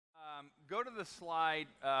Go to the slide.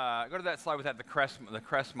 Go to that slide with that the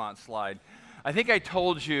Crestmont slide. I think I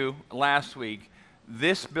told you last week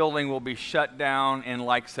this building will be shut down in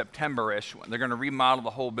like September-ish. They're going to remodel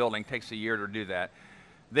the whole building. It takes a year to do that.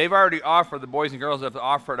 They've already offered, the boys and girls have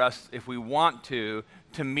offered us, if we want to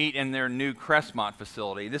meet in their new Crestmont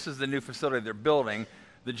facility. This is the new facility they're building.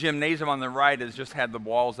 The gymnasium on the right has just had the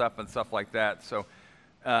walls up and stuff like that. So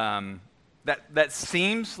that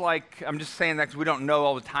seems like, I'm just saying that because we don't know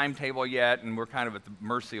all the timetable yet, and we're kind of at the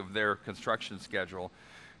mercy of their construction schedule.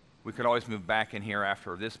 We could always move back in here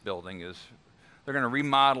after this building is. They're going to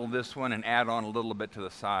remodel this one and add on a little bit to the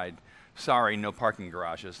side. Sorry, no parking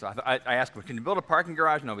garages. I asked them, can you build a parking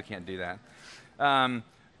garage? No, we can't do that.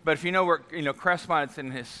 But if you know where, Crestmont,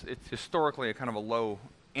 it's historically a kind of a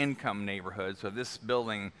low-income neighborhood, so this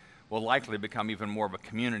building will likely become even more of a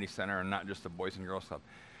community center and not just a Boys and Girls Club.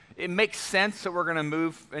 It makes sense that we're going to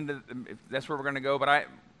move into, that's where we're going to go, but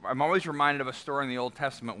I'm always reminded of a story in the Old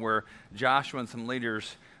Testament where Joshua and some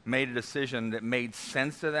leaders made a decision that made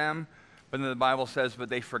sense to them, but then the Bible says, but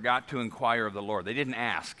they forgot to inquire of the Lord. They didn't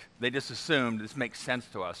ask. They just assumed this makes sense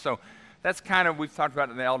to us. So that's kind of, we've talked about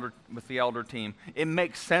it with the elder team. It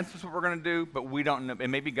makes sense that's what we're going to do, but we don't know.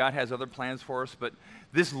 And maybe God has other plans for us, but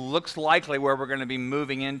this looks likely where we're going to be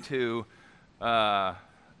moving into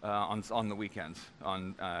on the weekends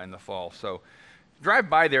in the fall. So drive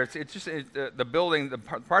by there. It's just the building, the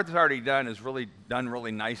part that's already done is really done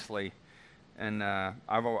really nicely. And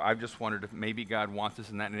I've just wondered if maybe God wants us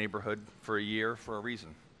in that neighborhood for a year for a reason.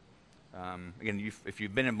 Again, if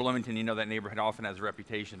you've been in Bloomington, you know that neighborhood often has a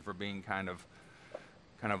reputation for being kind of,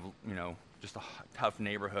 just a tough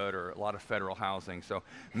neighborhood or a lot of federal housing. So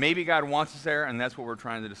maybe God wants us there, and that's what we're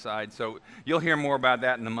trying to decide. So you'll hear more about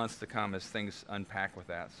that in the months to come as things unpack with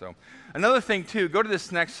that. So another thing, too, go to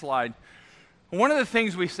this next slide. One of the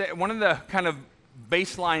things we say, one of the kind of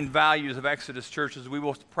baseline values of Exodus Church is we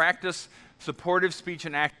will practice supportive speech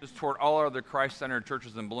and actions toward all other Christ-centered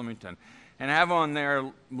churches in Bloomington. And I have on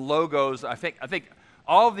there logos. I think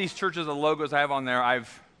all of these churches, the logos I have on there,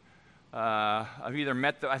 I've either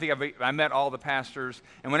met I met all the pastors.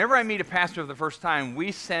 And whenever I meet a pastor for the first time,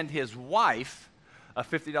 we send his wife a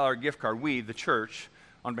 $50 gift card. We, the church,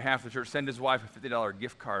 on behalf of the church, send his wife a $50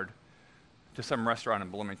 gift card to some restaurant in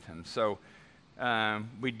Bloomington. So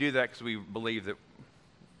we do that because we believe that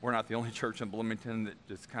we're not the only church in Bloomington that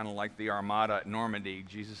just kind of like the Armada at Normandy.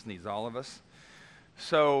 Jesus needs all of us.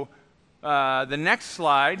 So the next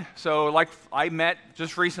slide. So like I met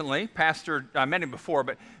just recently, I met him before,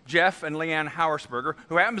 but Jeff and Leanne Hauersberger,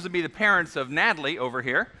 who happens to be the parents of Natalie over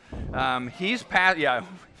here.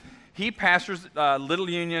 He pastors Little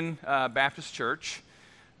Union Baptist Church.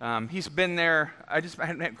 He's been there. I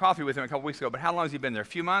had coffee with him a couple weeks ago, but how long has he been there? A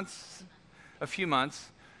few months.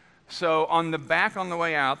 So on the back on the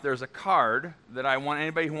way out, there's a card that I want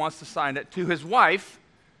anybody who wants to sign it to his wife,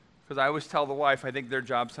 because I always tell the wife I think their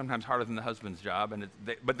job's sometimes harder than the husband's job,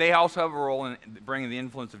 but they also have a role in bringing the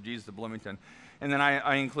influence of Jesus to Bloomington. And then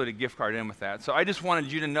I include a gift card in with that. So I just wanted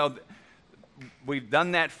you to know that we've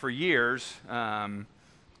done that for years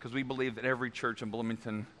because we believe that every church in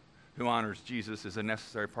Bloomington who honors Jesus is a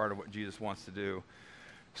necessary part of what Jesus wants to do.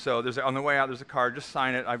 So on the way out, there's a card. Just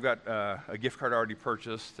sign it. I've got a gift card already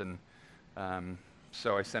purchased, and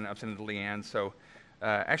so I'm sending it to Leanne. So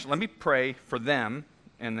actually, let me pray for them,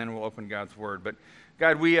 and then we'll open God's Word. But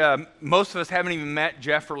God, most of us haven't even met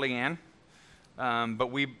Jeff or Leanne, but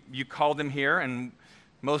you called them here, and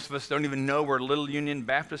most of us don't even know where Little Union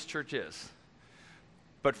Baptist Church is.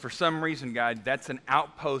 But for some reason, God, that's an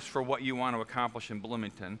outpost for what you want to accomplish in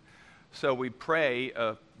Bloomington. So we pray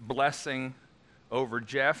a blessing over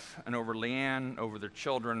Jeff and over Leanne, over their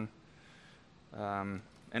children, and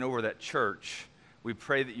over that church. We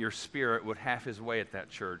pray that your Spirit would have his way at that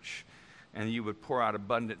church, and you would pour out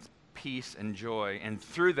abundant peace and joy. And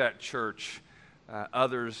through that church,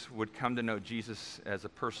 others would come to know Jesus as a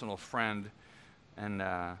personal friend. And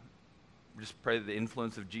just pray that the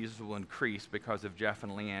influence of Jesus will increase because of Jeff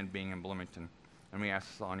and Leanne being in Bloomington. And we ask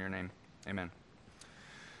this all in your name. Amen.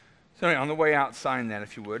 So anyway, on the way out, sign that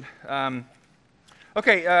if you would.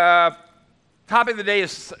 Okay, topic of the day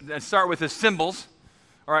is, let's start with the symbols.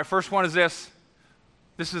 All right, first one is this.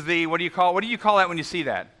 This is what do you call that when you see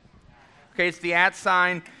that? Okay, it's the @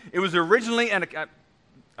 sign. It was originally, and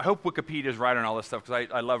I hope Wikipedia is right on all this stuff because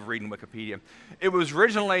I love reading Wikipedia. It was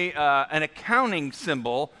originally an accounting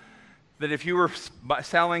symbol that if you were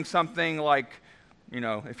selling something like,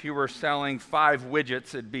 if you were selling 5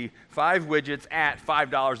 widgets, it'd be 5 widgets at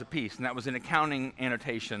 $5 a piece, and that was an accounting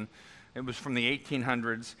annotation. It was from the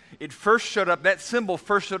 1800s. That symbol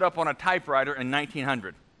first showed up on a typewriter in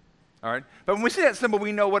 1900. All right? But when we see that symbol,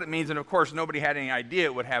 we know what it means, and of course, nobody had any idea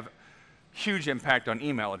it would have huge impact on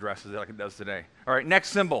email addresses like it does today. All right, next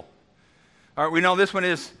symbol. All right, we know this one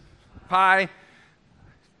is pi.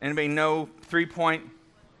 Anybody know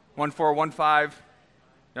 3.1415?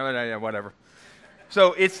 No, whatever.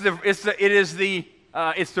 So it's the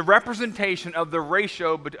representation of the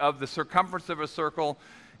ratio of the circumference of a circle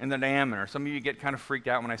and the diameter. Some of you get kind of freaked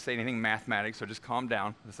out when I say anything mathematics, so just calm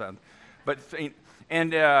down.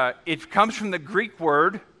 It comes from the Greek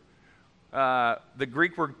word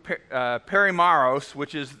perimeros,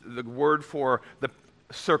 which is the word for the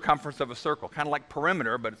circumference of a circle, kind of like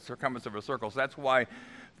perimeter, but it's circumference of a circle. So that's why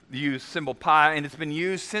you use symbol pi, and it's been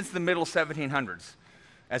used since the middle 1700s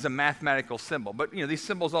as a mathematical symbol. But these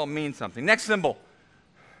symbols all mean something. Next symbol.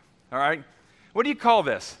 All right, what do you call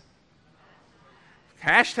this?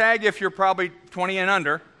 Hashtag if you're probably 20 and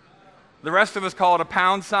under. The rest of us call it a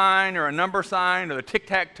pound sign or a number sign or the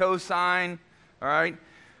tic-tac-toe sign. All right.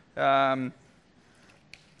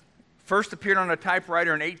 First appeared on a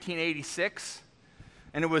typewriter in 1886,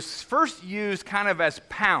 and it was first used kind of as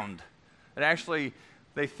pound.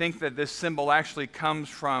 They think that this symbol actually comes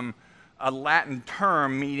from a Latin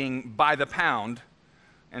term meaning by the pound,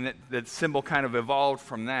 and that symbol kind of evolved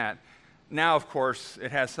from that. Now, of course,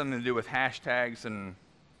 it has something to do with hashtags,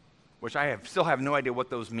 which I still have no idea what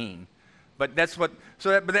those mean. But that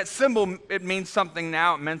symbol, it means something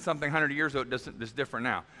now. It meant something 100 years ago. It's different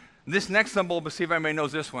now. This next symbol, let's see if anybody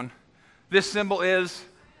knows this one. This symbol is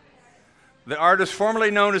the artist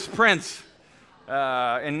formerly known as Prince.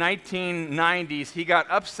 In 1990s, he got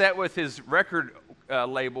upset with his record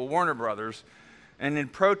label, Warner Brothers, and in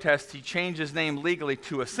protest, he changed his name legally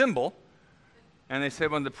to a symbol. And they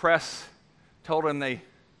said when the press told him they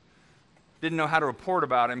didn't know how to report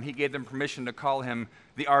about him, he gave them permission to call him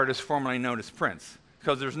the artist formerly known as Prince,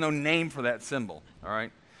 because there's no name for that symbol, all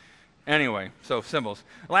right? Anyway, so symbols.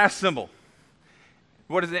 Last symbol.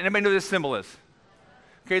 What is it? Anybody know what this symbol is?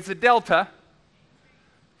 Okay, it's a delta.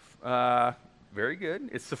 Very good.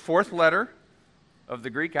 It's the fourth letter of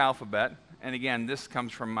the Greek alphabet. And again, this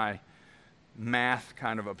comes from my math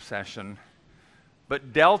kind of obsession.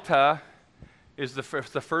 But delta is the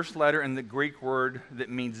first letter in the Greek word that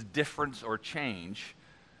means difference or change.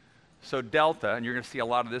 So delta, and you're going to see a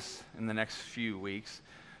lot of this in the next few weeks,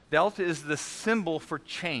 delta is the symbol for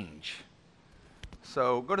change.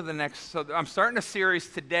 So go to the next. So I'm starting a series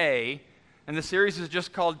today, and the series is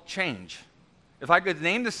just called Change. If I could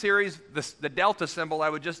name the series the delta symbol, I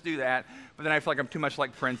would just do that, but then I feel like I'm too much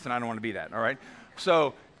like Prince, and I don't want to be that, all right?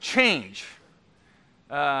 So change.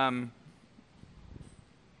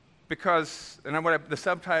 Because, the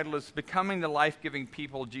subtitle is Becoming the Life-Giving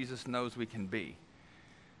People Jesus Knows We Can Be.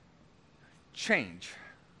 Change.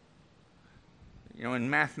 In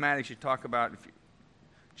mathematics, you talk about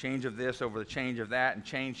change of this over the change of that, and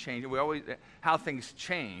change. How things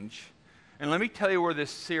change. And let me tell you where this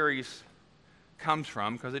series comes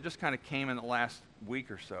from, because it just kind of came in the last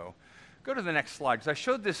week or so. Go to the next slide, because I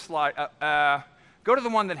showed this slide. Go to the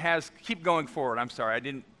one that has, keep going forward. I'm sorry, I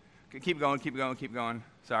didn't, keep going.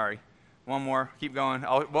 Sorry. One more, keep going.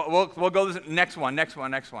 We'll go to the next one.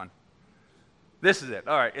 This is it.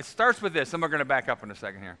 All right, it starts with this, and we're going to back up in a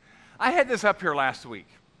second here. I had this up here last week.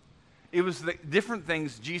 It was the different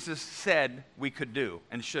things Jesus said we could do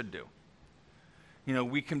and should do.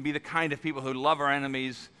 We can be the kind of people who love our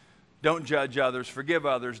enemies, don't judge others, forgive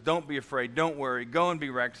others, don't be afraid, don't worry, go and be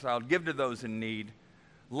reconciled, give to those in need,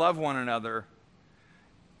 love one another.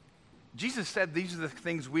 Jesus said these are the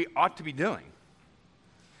things we ought to be doing.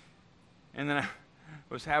 And then I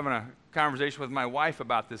was having a conversation with my wife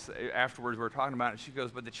about this afterwards. We were talking about it, and she goes,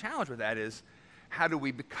 but the challenge with that is, how do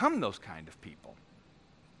we become those kind of people?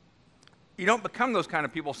 You don't become those kind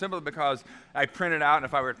of people simply because I print it out, and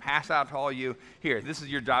if I were to pass out to all you, here, this is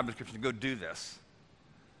your job description, go do this.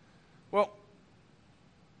 Well,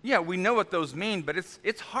 yeah, we know what those mean, but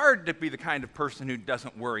it's hard to be the kind of person who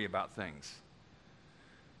doesn't worry about things.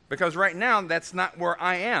 Because right now, that's not where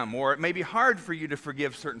I am, or it may be hard for you to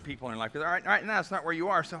forgive certain people in your life. Because right now, it's not where you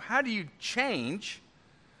are. So how do you change?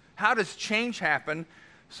 How does change happen?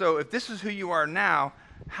 So if this is who you are now,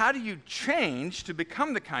 how do you change to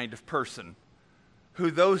become the kind of person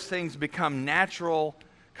who those things become natural,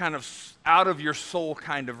 kind of out of your soul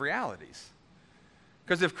kind of realities?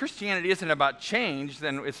 Because if Christianity isn't about change,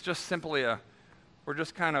 then it's just simply we're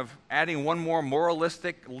just kind of adding one more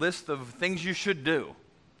moralistic list of things you should do.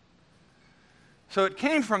 So it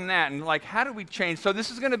came from that, and how do we change? So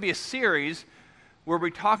this is going to be a series where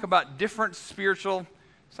we talk about different spiritual,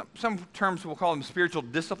 some terms we'll call them spiritual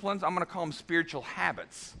disciplines. I'm going to call them spiritual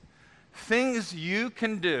habits. Things you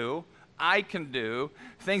can do I can do,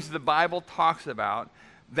 things the Bible talks about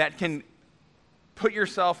that can put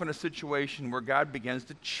yourself in a situation where God begins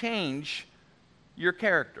to change your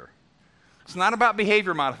character. It's not about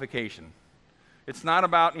behavior modification. It's not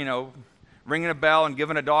about, ringing a bell and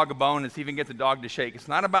giving a dog a bone and see if you can get the dog to shake. It's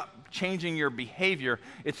not about changing your behavior.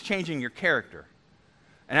 It's changing your character.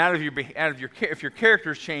 And if your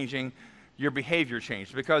character is changing, your behavior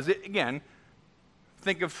changes. Because, again,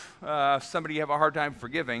 think of somebody you have a hard time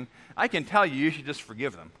forgiving. I can tell you should just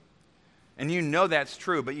forgive them. And you know that's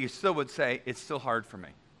true, but you still would say, it's still hard for me.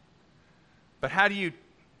 But how do you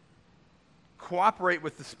cooperate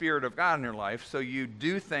with the Spirit of God in your life so you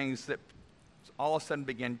do things that all of a sudden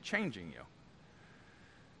begin changing you?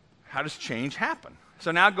 How does change happen?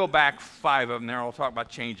 So now go back 5 of them there. We'll talk about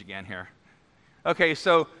change again here. Okay,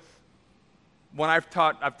 so when I've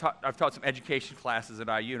taught some education classes at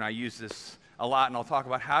IU, and I use this a lot, and I'll talk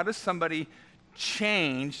about how does somebody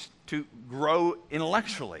change to grow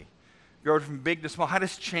intellectually, grow from big to small. How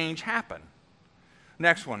does change happen?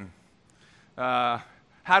 Next one. How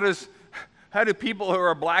do people who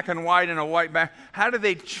are black and white and a white back, how do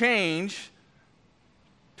they change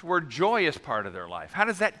to where joy is part of their life? How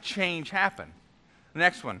does that change happen?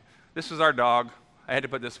 Next one. This was our dog. I had to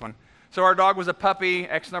put this one. So our dog was a puppy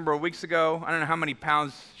X number of weeks ago. I don't know how many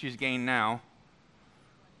pounds she's gained now.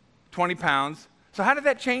 20 pounds. So how did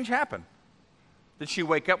that change happen? Did she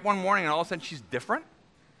wake up one morning and all of a sudden she's different?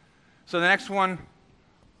 So the next one,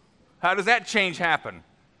 how does that change happen?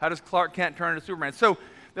 How does Clark Kent turn into Superman? So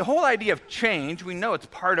the whole idea of change, we know it's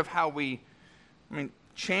part of how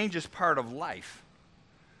change is part of life.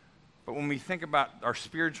 But when we think about our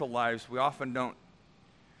spiritual lives, we often don't,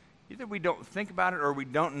 either we don't think about it or we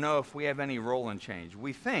don't know if we have any role in change.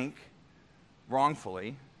 We think,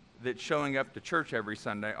 wrongfully, that showing up to church every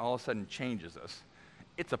Sunday all of a sudden changes us.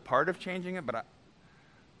 It's a part of changing it, but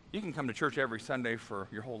you can come to church every Sunday for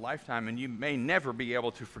your whole lifetime and you may never be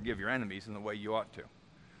able to forgive your enemies in the way you ought to.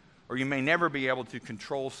 Or you may never be able to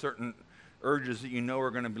control certain urges that you know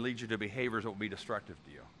are going to lead you to behaviors that will be destructive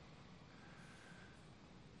to you.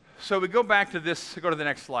 So we go back to this, go to the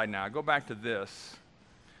next slide now. Go back to this.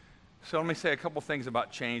 So let me say a couple things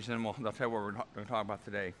about change, and then I'll tell you what we're going to talk about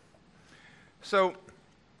today. So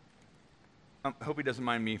I hope he doesn't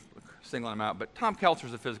mind me singling him out, but Tom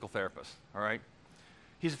Kelcher's a physical therapist, all right?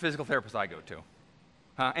 He's a physical therapist I go to.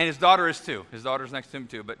 And his daughter is too. His daughter's next to him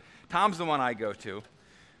too, but Tom's the one I go to.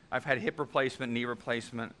 I've had hip replacement, knee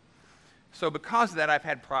replacement. So because of that, I've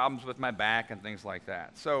had problems with my back and things like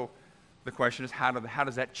that. So the question is, how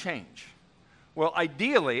does that change? Well,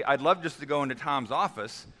 ideally, I'd love just to go into Tom's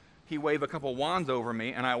office, he wave a couple wands over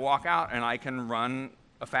me, and I walk out and I can run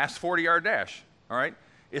a fast 40-yard dash, all right?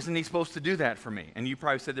 Isn't he supposed to do that for me? And you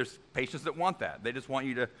probably said there's patients that want that. They just want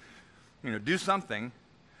you to, do something.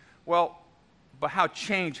 Well, but how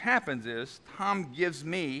change happens is Tom gives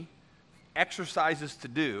me exercises to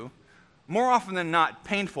do, more often than not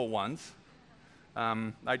painful ones.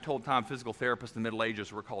 I told Tom physical therapists in the Middle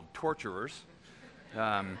Ages were called torturers.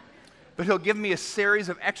 But he'll give me a series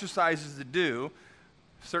of exercises to do,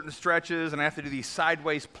 certain stretches, and I have to do these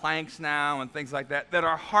sideways planks now and things like that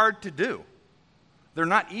are hard to do. They're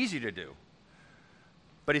not easy to do.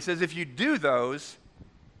 But he says if you do those,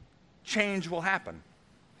 change will happen.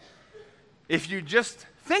 If you just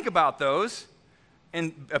think about those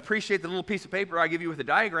and appreciate the little piece of paper I give you with the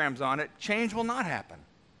diagrams on it, change will not happen.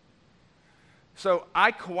 So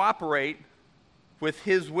I cooperate with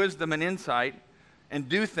his wisdom and insight and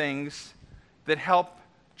do things that help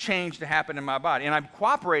change to happen in my body. And I'm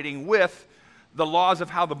cooperating with the laws of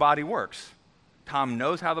how the body works. Tom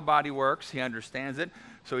knows how the body works. He understands it.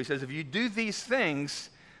 So he says if you do these things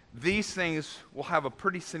will have a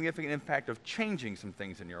pretty significant impact of changing some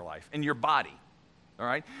things in your life, in your body. All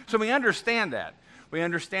right? So we understand that. We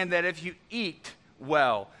understand that if you eat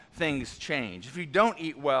well, things change. If you don't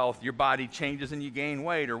eat well, your body changes and you gain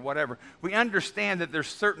weight or whatever. We understand that there's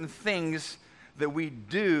certain things that we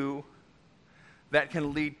do that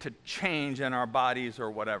can lead to change in our bodies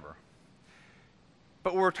or whatever.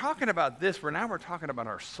 But we're talking about this, we're talking about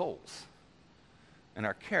our souls and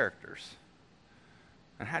our characters.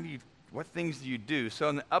 And what things do you do? So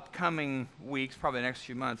in the upcoming weeks, probably the next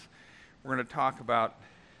few months, we're going to talk about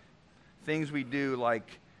things we do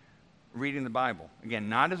like reading the Bible. Again,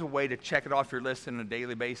 not as a way to check it off your list on a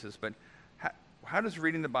daily basis, but how does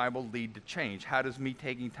reading the Bible lead to change? How does me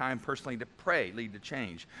taking time personally to pray lead to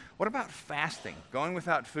change? What about fasting, going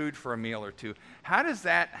without food for a meal or two? How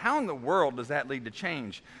in the world does that lead to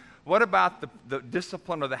change? What about the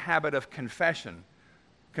discipline or the habit of confession,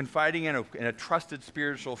 confiding in a trusted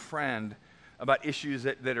spiritual friend about issues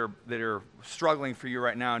that are struggling for you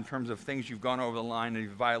right now in terms of things you've gone over the line and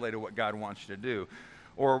you've violated what God wants you to do,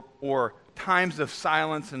 or times of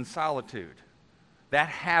silence and solitude. That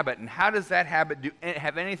habit, and how does that habit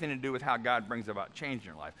have anything to do with how God brings about change in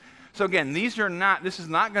your life? So again, this is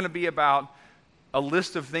not going to be about a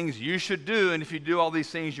list of things you should do, and if you do all these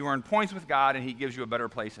things, you earn points with God, and he gives you a better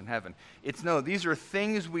place in heaven. These are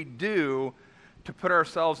things we do to put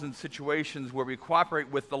ourselves in situations where we cooperate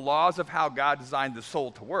with the laws of how God designed the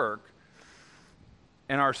soul to work,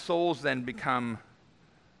 and our souls then become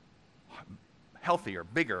healthier,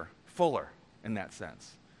 bigger, fuller in that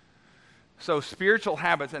sense. So spiritual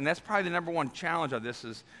habits, and that's probably the number one challenge of this,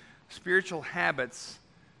 is spiritual habits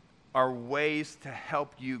are ways to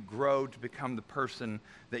help you grow to become the person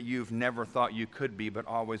that you've never thought you could be, but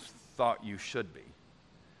always thought you should be.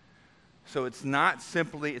 So it's not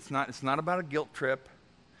about a guilt trip.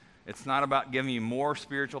 It's not about giving you more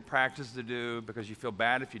spiritual practice to do because you feel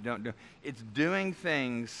bad if you don't do it. It's doing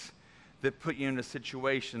things that put you in a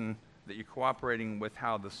situation that you're cooperating with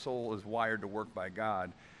how the soul is wired to work by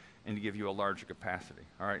God and to give you a larger capacity.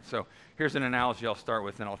 All right, so here's an analogy I'll start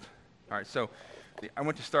with. All right, so I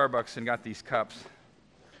went to Starbucks and got these cups.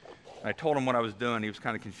 I told him what I was doing. He was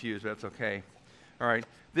kind of confused, but that's okay. All right,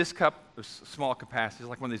 this cup is small capacity. It's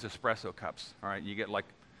like one of these espresso cups. All right, you get like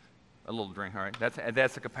a little drink. All right,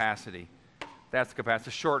 that's the capacity. That's the capacity.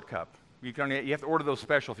 It's a short cup. You have to order those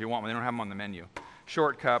special if you want them. They don't have them on the menu.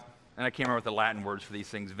 Short cup, and I can't remember what the Latin words for these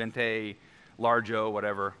things. Venti, largo,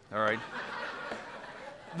 whatever. All right.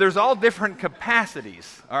 There's all different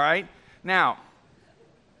capacities. All right. Now,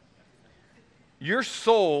 your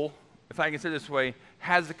soul, if I can say it this way,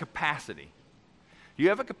 has a capacity. You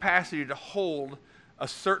have a capacity to hold a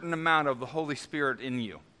certain amount of the Holy Spirit in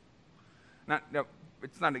you.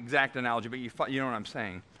 It's not an exact analogy, but you know what I'm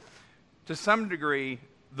saying. To some degree,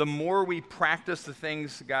 the more we practice the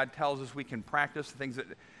things God tells us we can practice,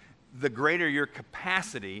 the greater your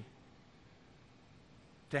capacity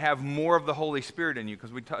to have more of the Holy Spirit in you.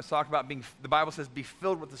 Because we talk about the Bible says, be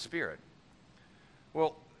filled with the Spirit.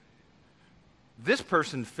 Well, this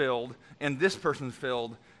person filled and this person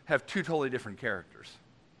filled have two totally different characters.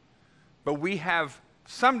 But we have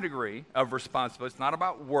some degree of responsibility. It's not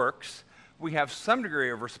about works. We have some degree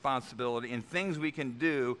of responsibility in things we can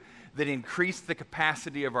do that increase the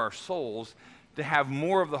capacity of our souls to have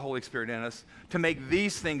more of the Holy Spirit in us, to make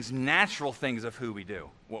these things natural things of who we do,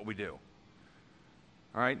 what we do.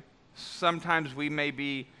 All right? Sometimes we may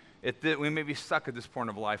be stuck at this point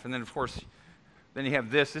of life, and then of course, then you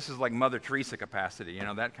have this is like Mother Teresa capacity,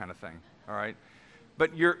 that kind of thing. All right?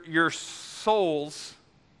 But your souls,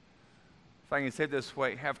 if I can say it this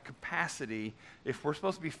way, have capacity. If we're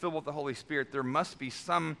supposed to be filled with the Holy Spirit, there must be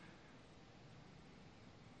some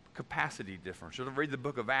capacity difference. You'll read the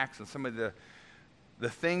book of Acts and some of the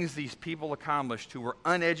things these people accomplished who were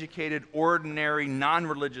uneducated, ordinary,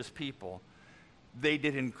 non-religious people. They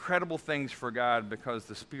did incredible things for God because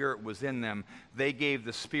the Spirit was in them. They gave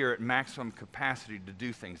the Spirit maximum capacity to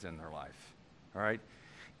do things in their life. All right?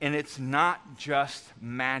 And it's not just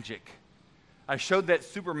magic. I showed that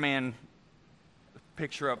Superman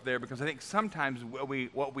picture up there because I think sometimes what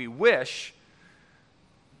we wish,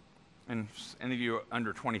 and any of you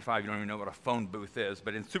under 25, you don't even know what a phone booth is,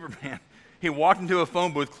 but in Superman, he walked into a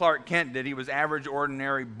phone booth, Clark Kent did. He was average,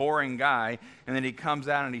 ordinary, boring guy, and then he comes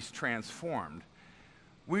out and he's transformed.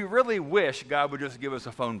 We really wish God would just give us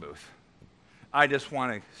a phone booth. I just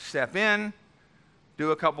want to step in,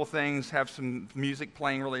 do a couple things, have some music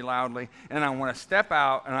playing really loudly, and I want to step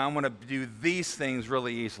out and I want to do these things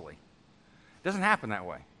really easily. It doesn't happen that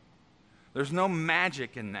way. There's no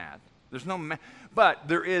magic in that. But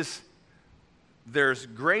there's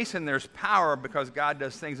grace and there's power because God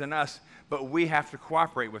does things in us, but we have to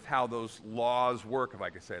cooperate with how those laws work, if I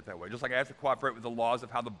could say it that way. Just like I have to cooperate with the laws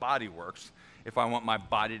of how the body works if I want my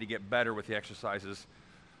body to get better with the exercises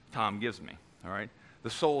Tom gives me, all right? The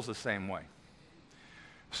soul's the same way.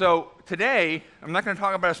 So today, I'm not going to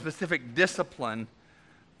talk about a specific discipline,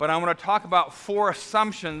 but I want to talk about 4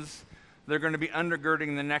 assumptions that are going to be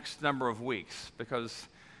undergirding the next number of weeks, because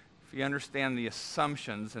if you understand the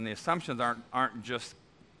assumptions, and the assumptions aren't just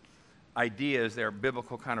ideas, they're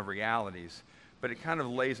biblical kind of realities, but it kind of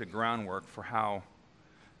lays a groundwork for how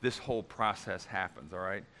this whole process happens, all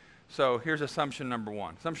right? So here's assumption number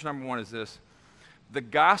 1. Assumption number 1 is this: the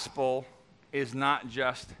gospel is not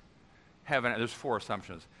just heaven. There's 4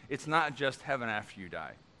 assumptions. It's not just heaven after you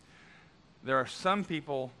die. There are some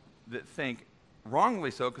people that think,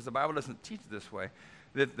 wrongly so, because the Bible doesn't teach it this way,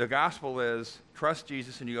 that the gospel is trust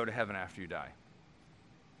Jesus and you go to heaven after you die.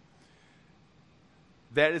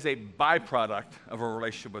 That is a byproduct of a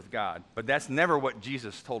relationship with God. But that's never what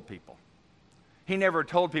Jesus told people. He never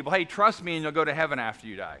told people, hey, trust me and you'll go to heaven after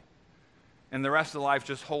you die. And the rest of life,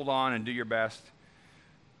 just hold on and do your best.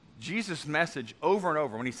 Jesus' message over and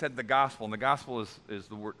over, when he said the gospel, and the gospel is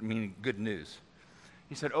the word meaning good news.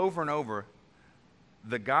 He said over and over,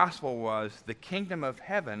 the gospel was the kingdom of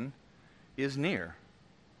heaven is near.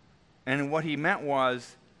 And what he meant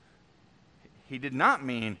was, he did not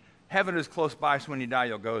mean heaven is close by, so when you die,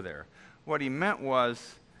 you'll go there. What he meant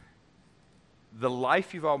was the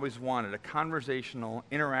life you've always wanted, a conversational,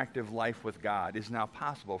 interactive life with God, is now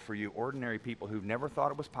possible for you, ordinary people who've never thought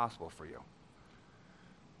it was possible for you.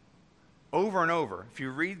 Over and over, if you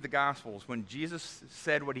read the Gospels, when Jesus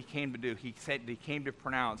said what he came to do, he said he came to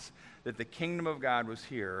pronounce that the kingdom of God was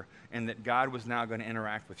here and that God was now going to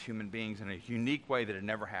interact with human beings in a unique way that had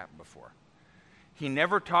never happened before. He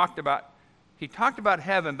talked about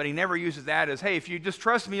heaven, but he never uses that as, hey, if you just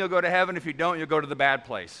trust me, you'll go to heaven. If you don't, you'll go to the bad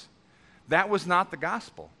place. That was not the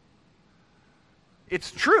gospel.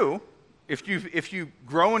 It's true. If you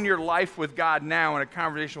grow in your life with God now in a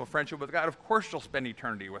conversational friendship with God, of course you'll spend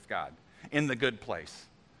eternity with God in the good place.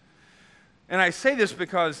 And I say this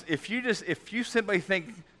because if you simply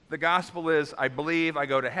think the gospel is, I believe, I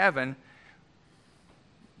go to heaven,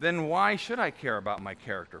 then why should I care about my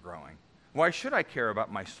character growing? Why should I care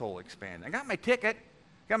about my soul expanding? I got my ticket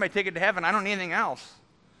to heaven. I don't need anything else.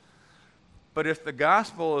 But if the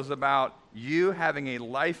gospel is about you having a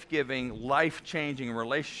life-giving, life-changing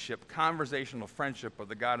relationship, conversational friendship with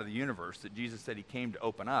the God of the universe that Jesus said he came to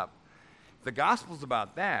open up, if the gospel's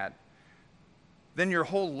about that, then your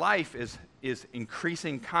whole life is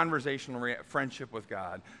increasing conversational friendship with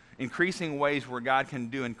God, increasing ways where God can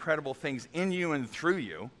do incredible things in you and through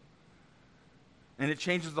you, and it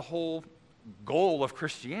changes the whole goal of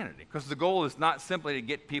Christianity, because the goal is not simply to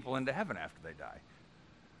get people into heaven after they die.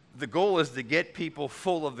 The goal is to get people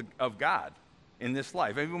full of God in this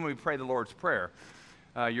life. Even when we pray the Lord's Prayer,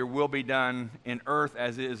 your will be done in earth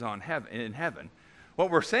as it is in heaven. What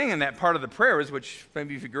we're saying in that part of the prayer is, which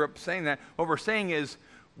maybe if you grew up saying that, what we're saying is,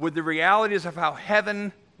 would the realities of how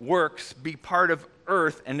heaven works be part of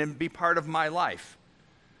earth and then be part of my life?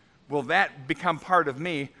 Will that become part of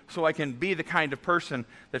me so I can be the kind of person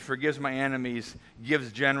that forgives my enemies,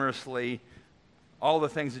 gives generously, all the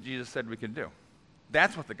things that Jesus said we could do?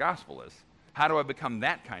 That's what the gospel is. How do I become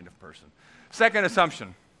that kind of person? Second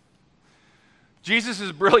assumption, Jesus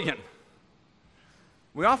is brilliant.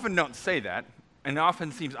 We often don't say that, and it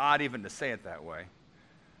often seems odd even to say it that way,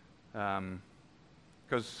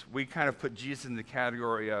 because we kind of put Jesus in the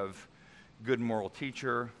category of good moral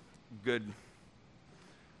teacher, good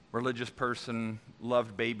religious person,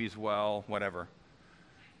 loved babies well, whatever.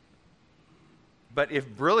 But if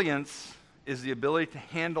brilliance is the ability to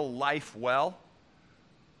handle life well,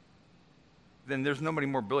 then there's nobody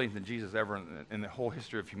more brilliant than Jesus ever in the whole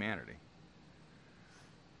history of humanity.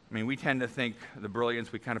 I mean, we tend to think the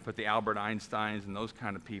brilliance, we kind of put the Albert Einsteins and those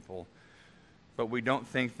kind of people, but we don't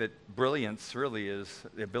think that brilliance really is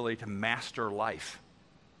the ability to master life.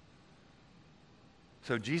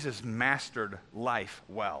 So Jesus mastered life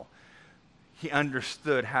well. He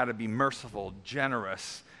understood how to be merciful,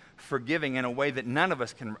 generous, forgiving in a way that none of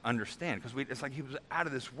us can understand, because it's like he was out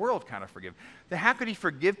of this world kind of forgive. Then how could he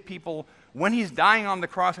forgive people when he's dying on the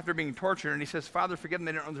cross after being tortured and he says, Father, forgive them,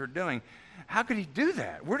 they don't know what they're doing? How could he do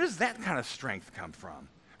that? Where does that kind of strength come from?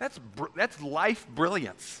 That's life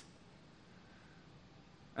brilliance.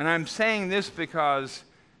 And I'm saying this because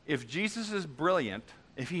if Jesus is brilliant,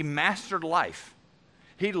 if he mastered life,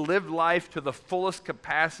 he lived life to the fullest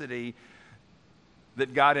capacity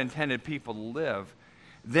that God intended people to live,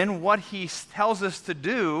 then what he tells us to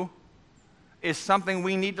do is something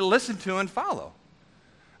we need to listen to and follow.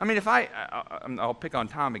 I mean, I'll pick on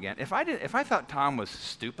Tom again. If I thought Tom was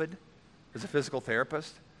stupid as a physical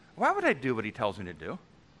therapist, why would I do what he tells me to do?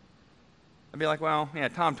 I'd be like, well, yeah,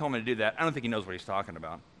 Tom told me to do that. I don't think he knows what he's talking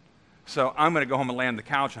about. So I'm going to go home and lay on the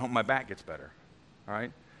couch and hope my back gets better, all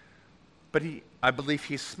right? But I believe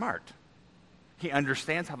he's smart. He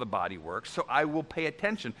understands how the body works, so I will pay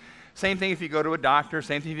attention. Same thing if you go to a doctor,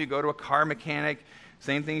 same thing if you go to a car mechanic,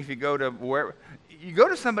 same thing if you go to where you go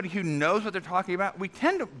to somebody who knows what they're talking about. We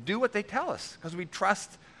tend to do what they tell us because we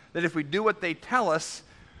trust that if we do what they tell us,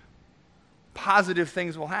 positive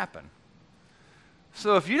things will happen.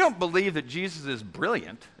 So if you don't believe that Jesus is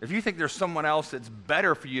brilliant, if you think there's someone else that's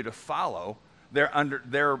better for you to follow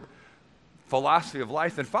their philosophy of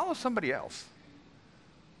life, then follow somebody else.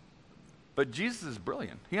 But Jesus is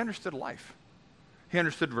brilliant. He understood life. He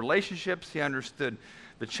understood relationships. He understood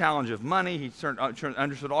the challenge of money. He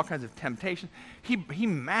understood all kinds of temptation. He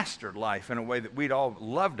mastered life in a way that we'd all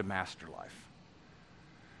love to master life.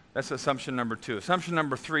 That's assumption number 2. Assumption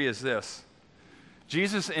number 3 is this.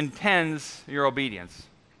 Jesus intends your obedience.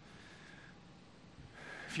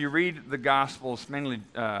 If you read the Gospels, mainly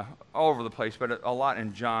all over the place, but a lot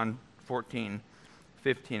in John 14,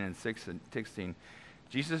 15, and 16,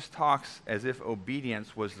 Jesus talks as if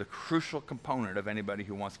obedience was the crucial component of anybody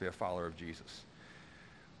who wants to be a follower of Jesus.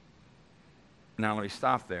 Now let me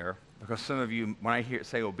stop there, because some of you, when I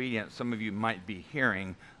say obedience, some of you might be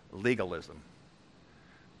hearing legalism.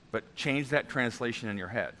 But change that translation in your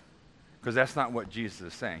head, because that's not what Jesus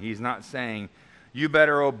is saying. He's not saying, you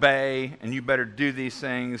better obey and you better do these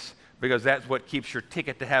things because that's what keeps your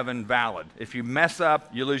ticket to heaven valid. If you mess up,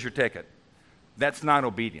 you lose your ticket. That's not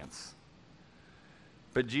obedience.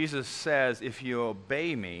 But Jesus says, if you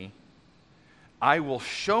obey me, I will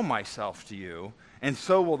show myself to you, and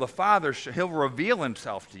so will the Father. He'll reveal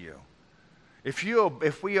himself to you. If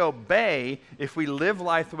we obey, if we live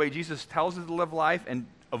life the way Jesus tells us to live life and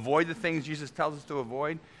avoid the things Jesus tells us to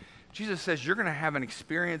avoid, Jesus says, you're going to have an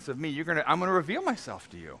experience of me. I'm going to reveal myself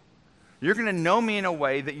to you. You're going to know me in a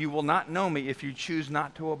way that you will not know me if you choose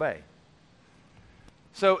not to obey.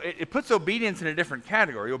 So it puts obedience in a different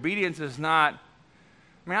category. Obedience is not,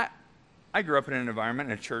 I grew up in an environment,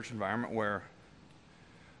 in a church environment, where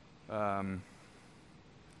there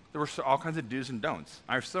were all kinds of do's and don'ts.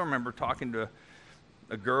 I still remember talking to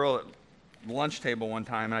a girl at the lunch table one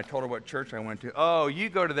time, and I told her what church I went to. Oh, you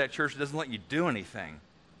go to that church that doesn't let you do anything.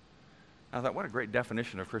 I thought, what a great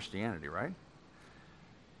definition of Christianity, right?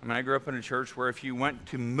 I grew up in a church where if you went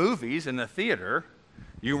to movies in the theater,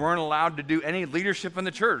 you weren't allowed to do any leadership in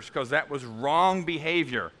the church because that was wrong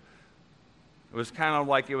behavior. It was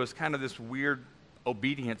kind of this weird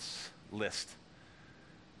obedience list.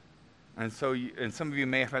 And so, and some of you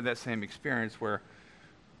may have had that same experience where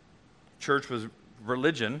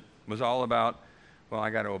religion was all about, well, I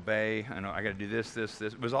got to obey, I got to do this.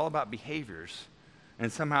 It was all about behaviors.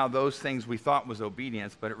 And somehow those things we thought was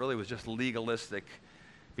obedience, but it really was just legalistic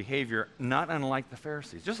behavior, not unlike the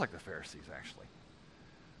Pharisees, just like the Pharisees, actually.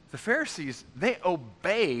 The Pharisees, they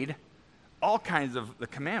obeyed all kinds of the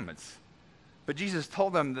commandments, but Jesus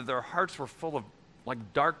told them that their hearts were full of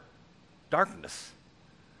darkness.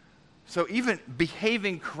 So even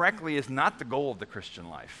behaving correctly is not the goal of the Christian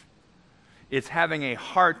life. It's having a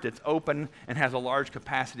heart that's open and has a large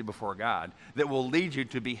capacity before God that will lead you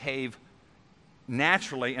to behave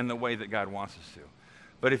naturally in the way that God wants us to.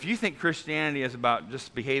 But if you think Christianity is about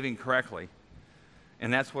just behaving correctly,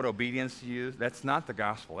 and that's what obedience to you, that's not the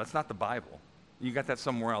gospel. That's not the Bible. You got that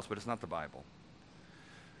somewhere else, but it's not the Bible.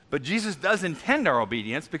 But Jesus does intend our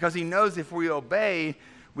obedience because he knows if we obey,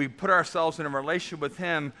 we put ourselves in a relationship with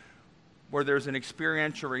him where there's an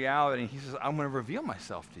experiential reality. And he says, I'm going to reveal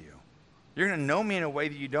myself to you. You're going to know me in a way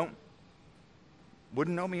that you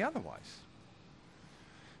wouldn't know me otherwise.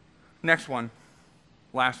 Next one,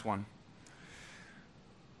 last one.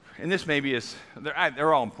 And this maybe is,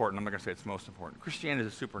 they're all important. I'm not going to say it's most important. Christianity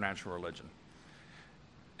is a supernatural religion.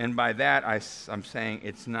 And by that, I'm saying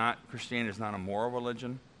Christianity is not a moral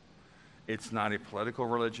religion. It's not a political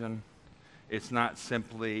religion. It's not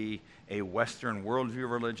simply a Western worldview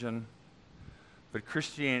religion. But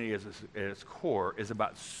Christianity at its core is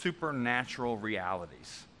about supernatural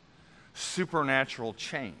realities, supernatural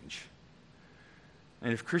change.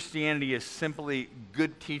 And if Christianity is simply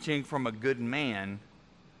good teaching from a good man,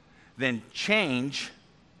 then change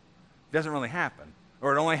doesn't really happen.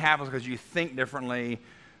 Or it only happens because you think differently,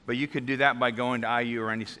 but you could do that by going to IU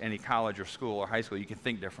or any college or school or high school. You can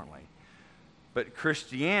think differently. But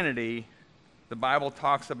Christianity, the Bible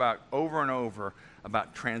talks about over and over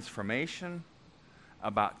about transformation,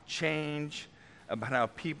 about change, about how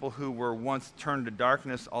people who were once turned to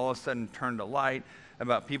darkness all of a sudden turned to light,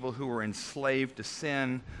 about people who were enslaved to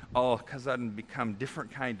sin all of a sudden become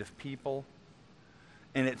different kind of people.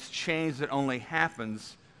 And it's change that only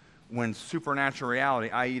happens when supernatural reality,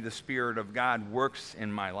 i.e. the Spirit of God, works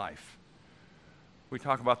in my life. We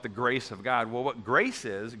talk about the grace of God. Well, what grace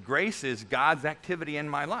is God's activity in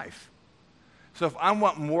my life. So if I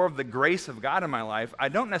want more of the grace of God in my life,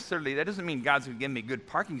 that doesn't mean God's going to give me good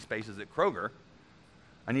parking spaces at Kroger.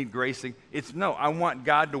 I need grace. I want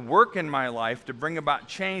God to work in my life to bring about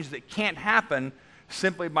change that can't happen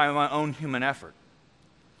simply by my own human effort.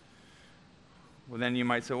 Well, then you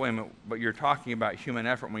might say, wait a minute, but you're talking about human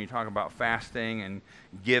effort when you talk about fasting and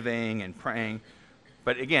giving and praying.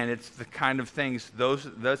 But again, it's the kind of things, those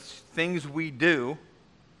things we do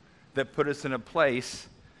that put us in a place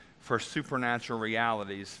for supernatural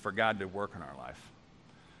realities for God to work in our life.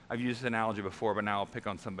 I've used this analogy before, but now I'll pick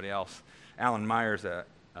on somebody else. Alan Meyer's a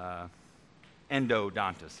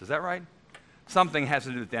endodontist. Is that right? Something has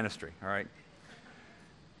to do with dentistry, all right?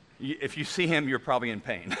 If you see him, you're probably in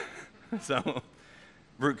pain. So,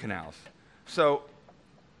 root canals. So,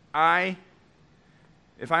 if I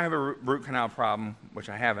have a root canal problem, which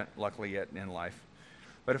I haven't, luckily, yet in life,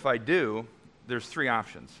 but if I do, there's 3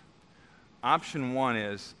 options. Option 1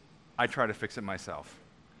 is I try to fix it myself.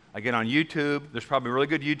 I get on YouTube. There's probably really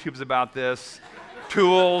good YouTubes about this.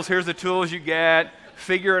 Tools, here's the tools you get.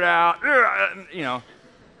 Figure it out, you know.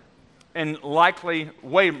 And likely,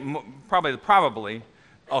 probably,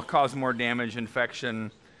 I'll cause more damage,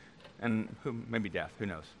 infection, and maybe death, who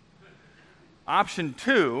knows. Option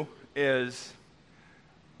 2 is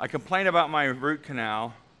I complain about my root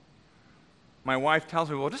canal. My wife tells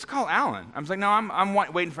me, well, just call Alan. I was like, no, I'm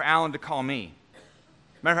waiting for Alan to call me.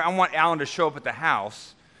 Matter of fact, I want Alan to show up at the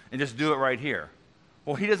house and just do it right here.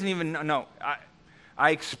 Well, he doesn't even know. No,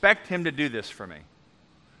 I expect him to do this for me.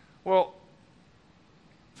 Well,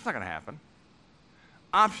 it's not going to happen.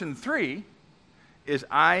 Option 3 is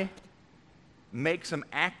I make some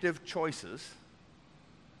active choices.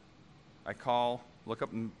 I look up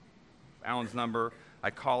Alan's number. I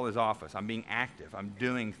call his office. I'm being active. I'm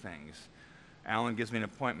doing things. Alan gives me an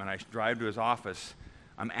appointment. I drive to his office.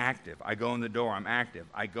 I'm active. I go in the door. I'm active.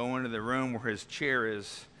 I go into the room where his chair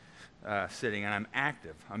is sitting, and I'm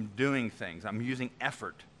active. I'm doing things. I'm using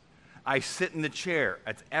effort. I sit in the chair.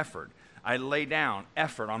 It's effort. I lay down.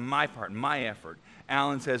 Effort on my part, my effort.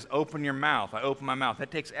 Alan says, open your mouth. I open my mouth. That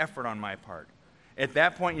takes effort on my part. At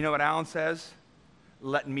that point, you know what Alan says?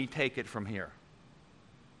 Let me take it from here.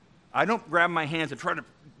 I don't grab my hands and try to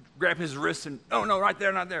grab his wrists and, oh, no, right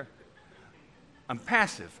there, not there. I'm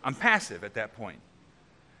passive. I'm passive at that point.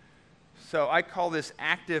 So I call this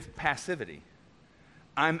active passivity.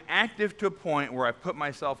 I'm active to a point where I put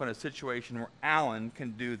myself in a situation where Alan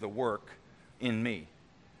can do the work in me.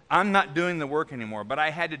 I'm not doing the work anymore, but I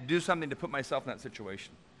had to do something to put myself in that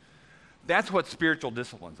situation. That's what spiritual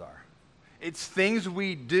disciplines are. It's things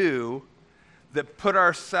we do that put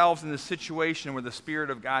ourselves in the situation where the Spirit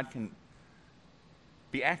of God can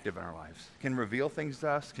be active in our lives, can reveal things to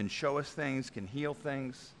us, can show us things, can heal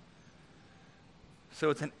things. So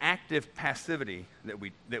it's an active passivity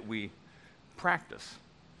that we practice.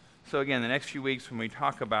 So again, the next few weeks when we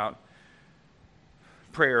talk about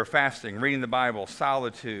prayer, fasting, reading the Bible,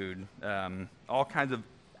 solitude, all kinds of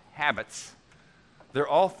habits, they're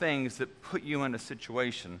all things that put you in a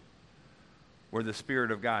situation where the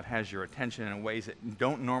Spirit of God has your attention in ways that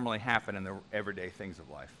don't normally happen in the everyday things of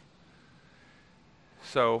life.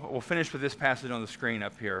 So we'll finish with this passage on the screen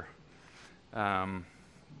up here, because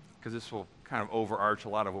this will kind of overarch a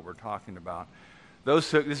lot of what we're talking about.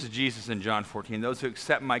 This is Jesus in John 14. Those who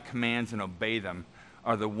accept my commands and obey them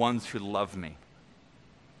are the ones who love me.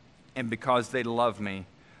 And because they love me,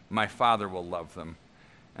 my Father will love them.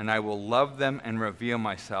 And I will love them and reveal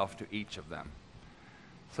myself to each of them.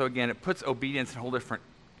 So again, it puts obedience in a whole different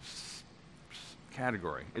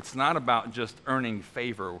category. It's not about just earning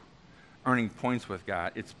favor, earning points with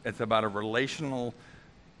God. It's about a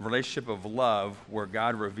relationship of love where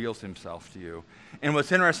God reveals himself to you. And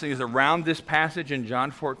what's interesting is around this passage in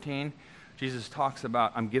John 14, Jesus talks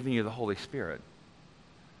about, I'm giving you the Holy Spirit.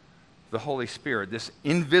 The Holy Spirit, this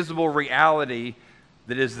invisible reality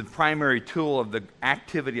that is the primary tool of the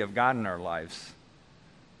activity of God in our lives.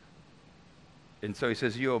 And so he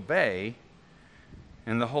says, you obey,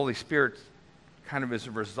 and the Holy Spirit kind of is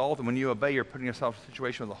a result. And when you obey, you're putting yourself in a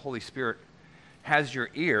situation where the Holy Spirit has your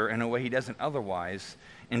ear in a way he doesn't otherwise,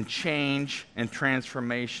 and change and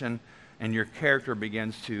transformation, and your character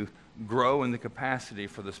begins to grow in the capacity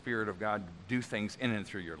for the Spirit of God to do things in and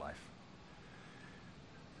through your life.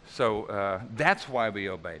 So that's why we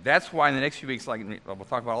obey. That's why in the next few weeks, we'll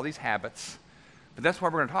talk about all these habits, but that's why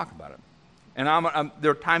we're going to talk about it. And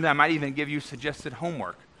there are times I might even give you suggested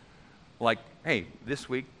homework, like, hey, this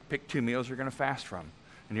week, pick 2 meals you're going to fast from,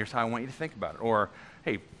 and here's how I want you to think about it. Or,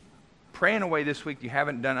 hey, pray in a way this week you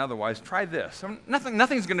haven't done otherwise. Try this.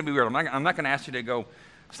 Nothing's going to be weird. I'm not going to ask you to go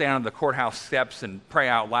stand on the courthouse steps and pray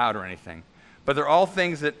out loud or anything. But they're all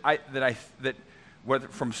things that whether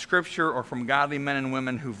from Scripture or from godly men and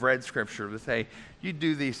women who've read Scripture, that say, you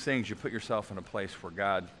do these things, you put yourself in a place where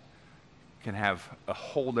God can have a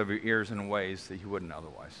hold of your ears in ways that you wouldn't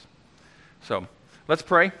otherwise. So let's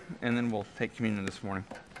pray, and then we'll take communion this morning.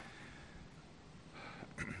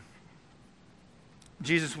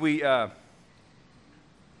 Jesus,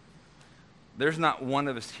 there's not one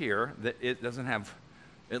of us here that it doesn't have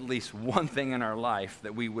at least one thing in our life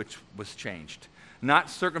that which was changed.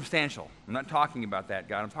 Not circumstantial. I'm not talking about that,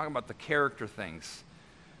 God. I'm talking about the character things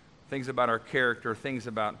things about our character, things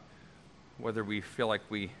about whether we feel like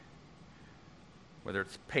whether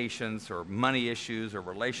it's patience or money issues or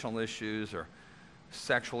relational issues or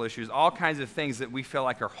sexual issues, all kinds of things that we feel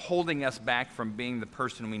like are holding us back from being the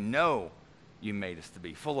person we know you made us to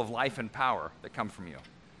be, full of life and power that come from you.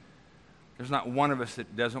 There's not one of us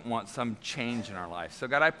that doesn't want some change in our life. So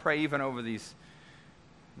God, I pray even over these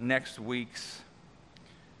next weeks,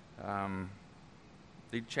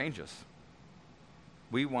 they'd change us.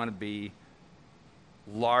 We want to be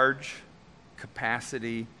large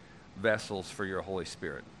capacity vessels for your Holy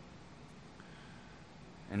Spirit.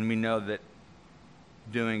 And we know that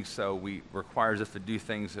doing so requires us to do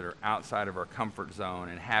things that are outside of our comfort zone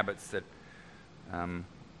and habits that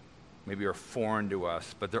maybe are foreign to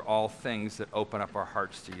us, but they're all things that open up our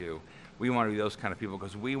hearts to you. We want to be those kind of people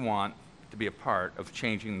because we want to be a part of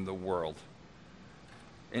changing the world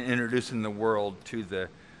and introducing the world to the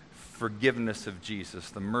forgiveness of Jesus,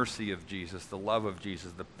 the mercy of Jesus, the love of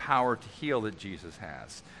Jesus, the power to heal that Jesus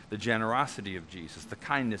has, the generosity of Jesus, the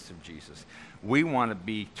kindness of Jesus. We want to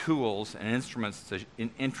be tools and instruments to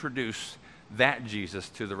introduce that Jesus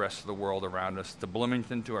to the rest of the world around us, to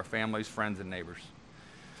Bloomington, to our families, friends, and neighbors.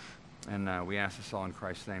 And we ask this all in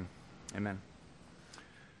Christ's name. Amen.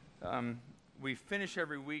 We finish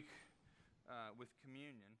every week with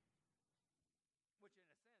communion.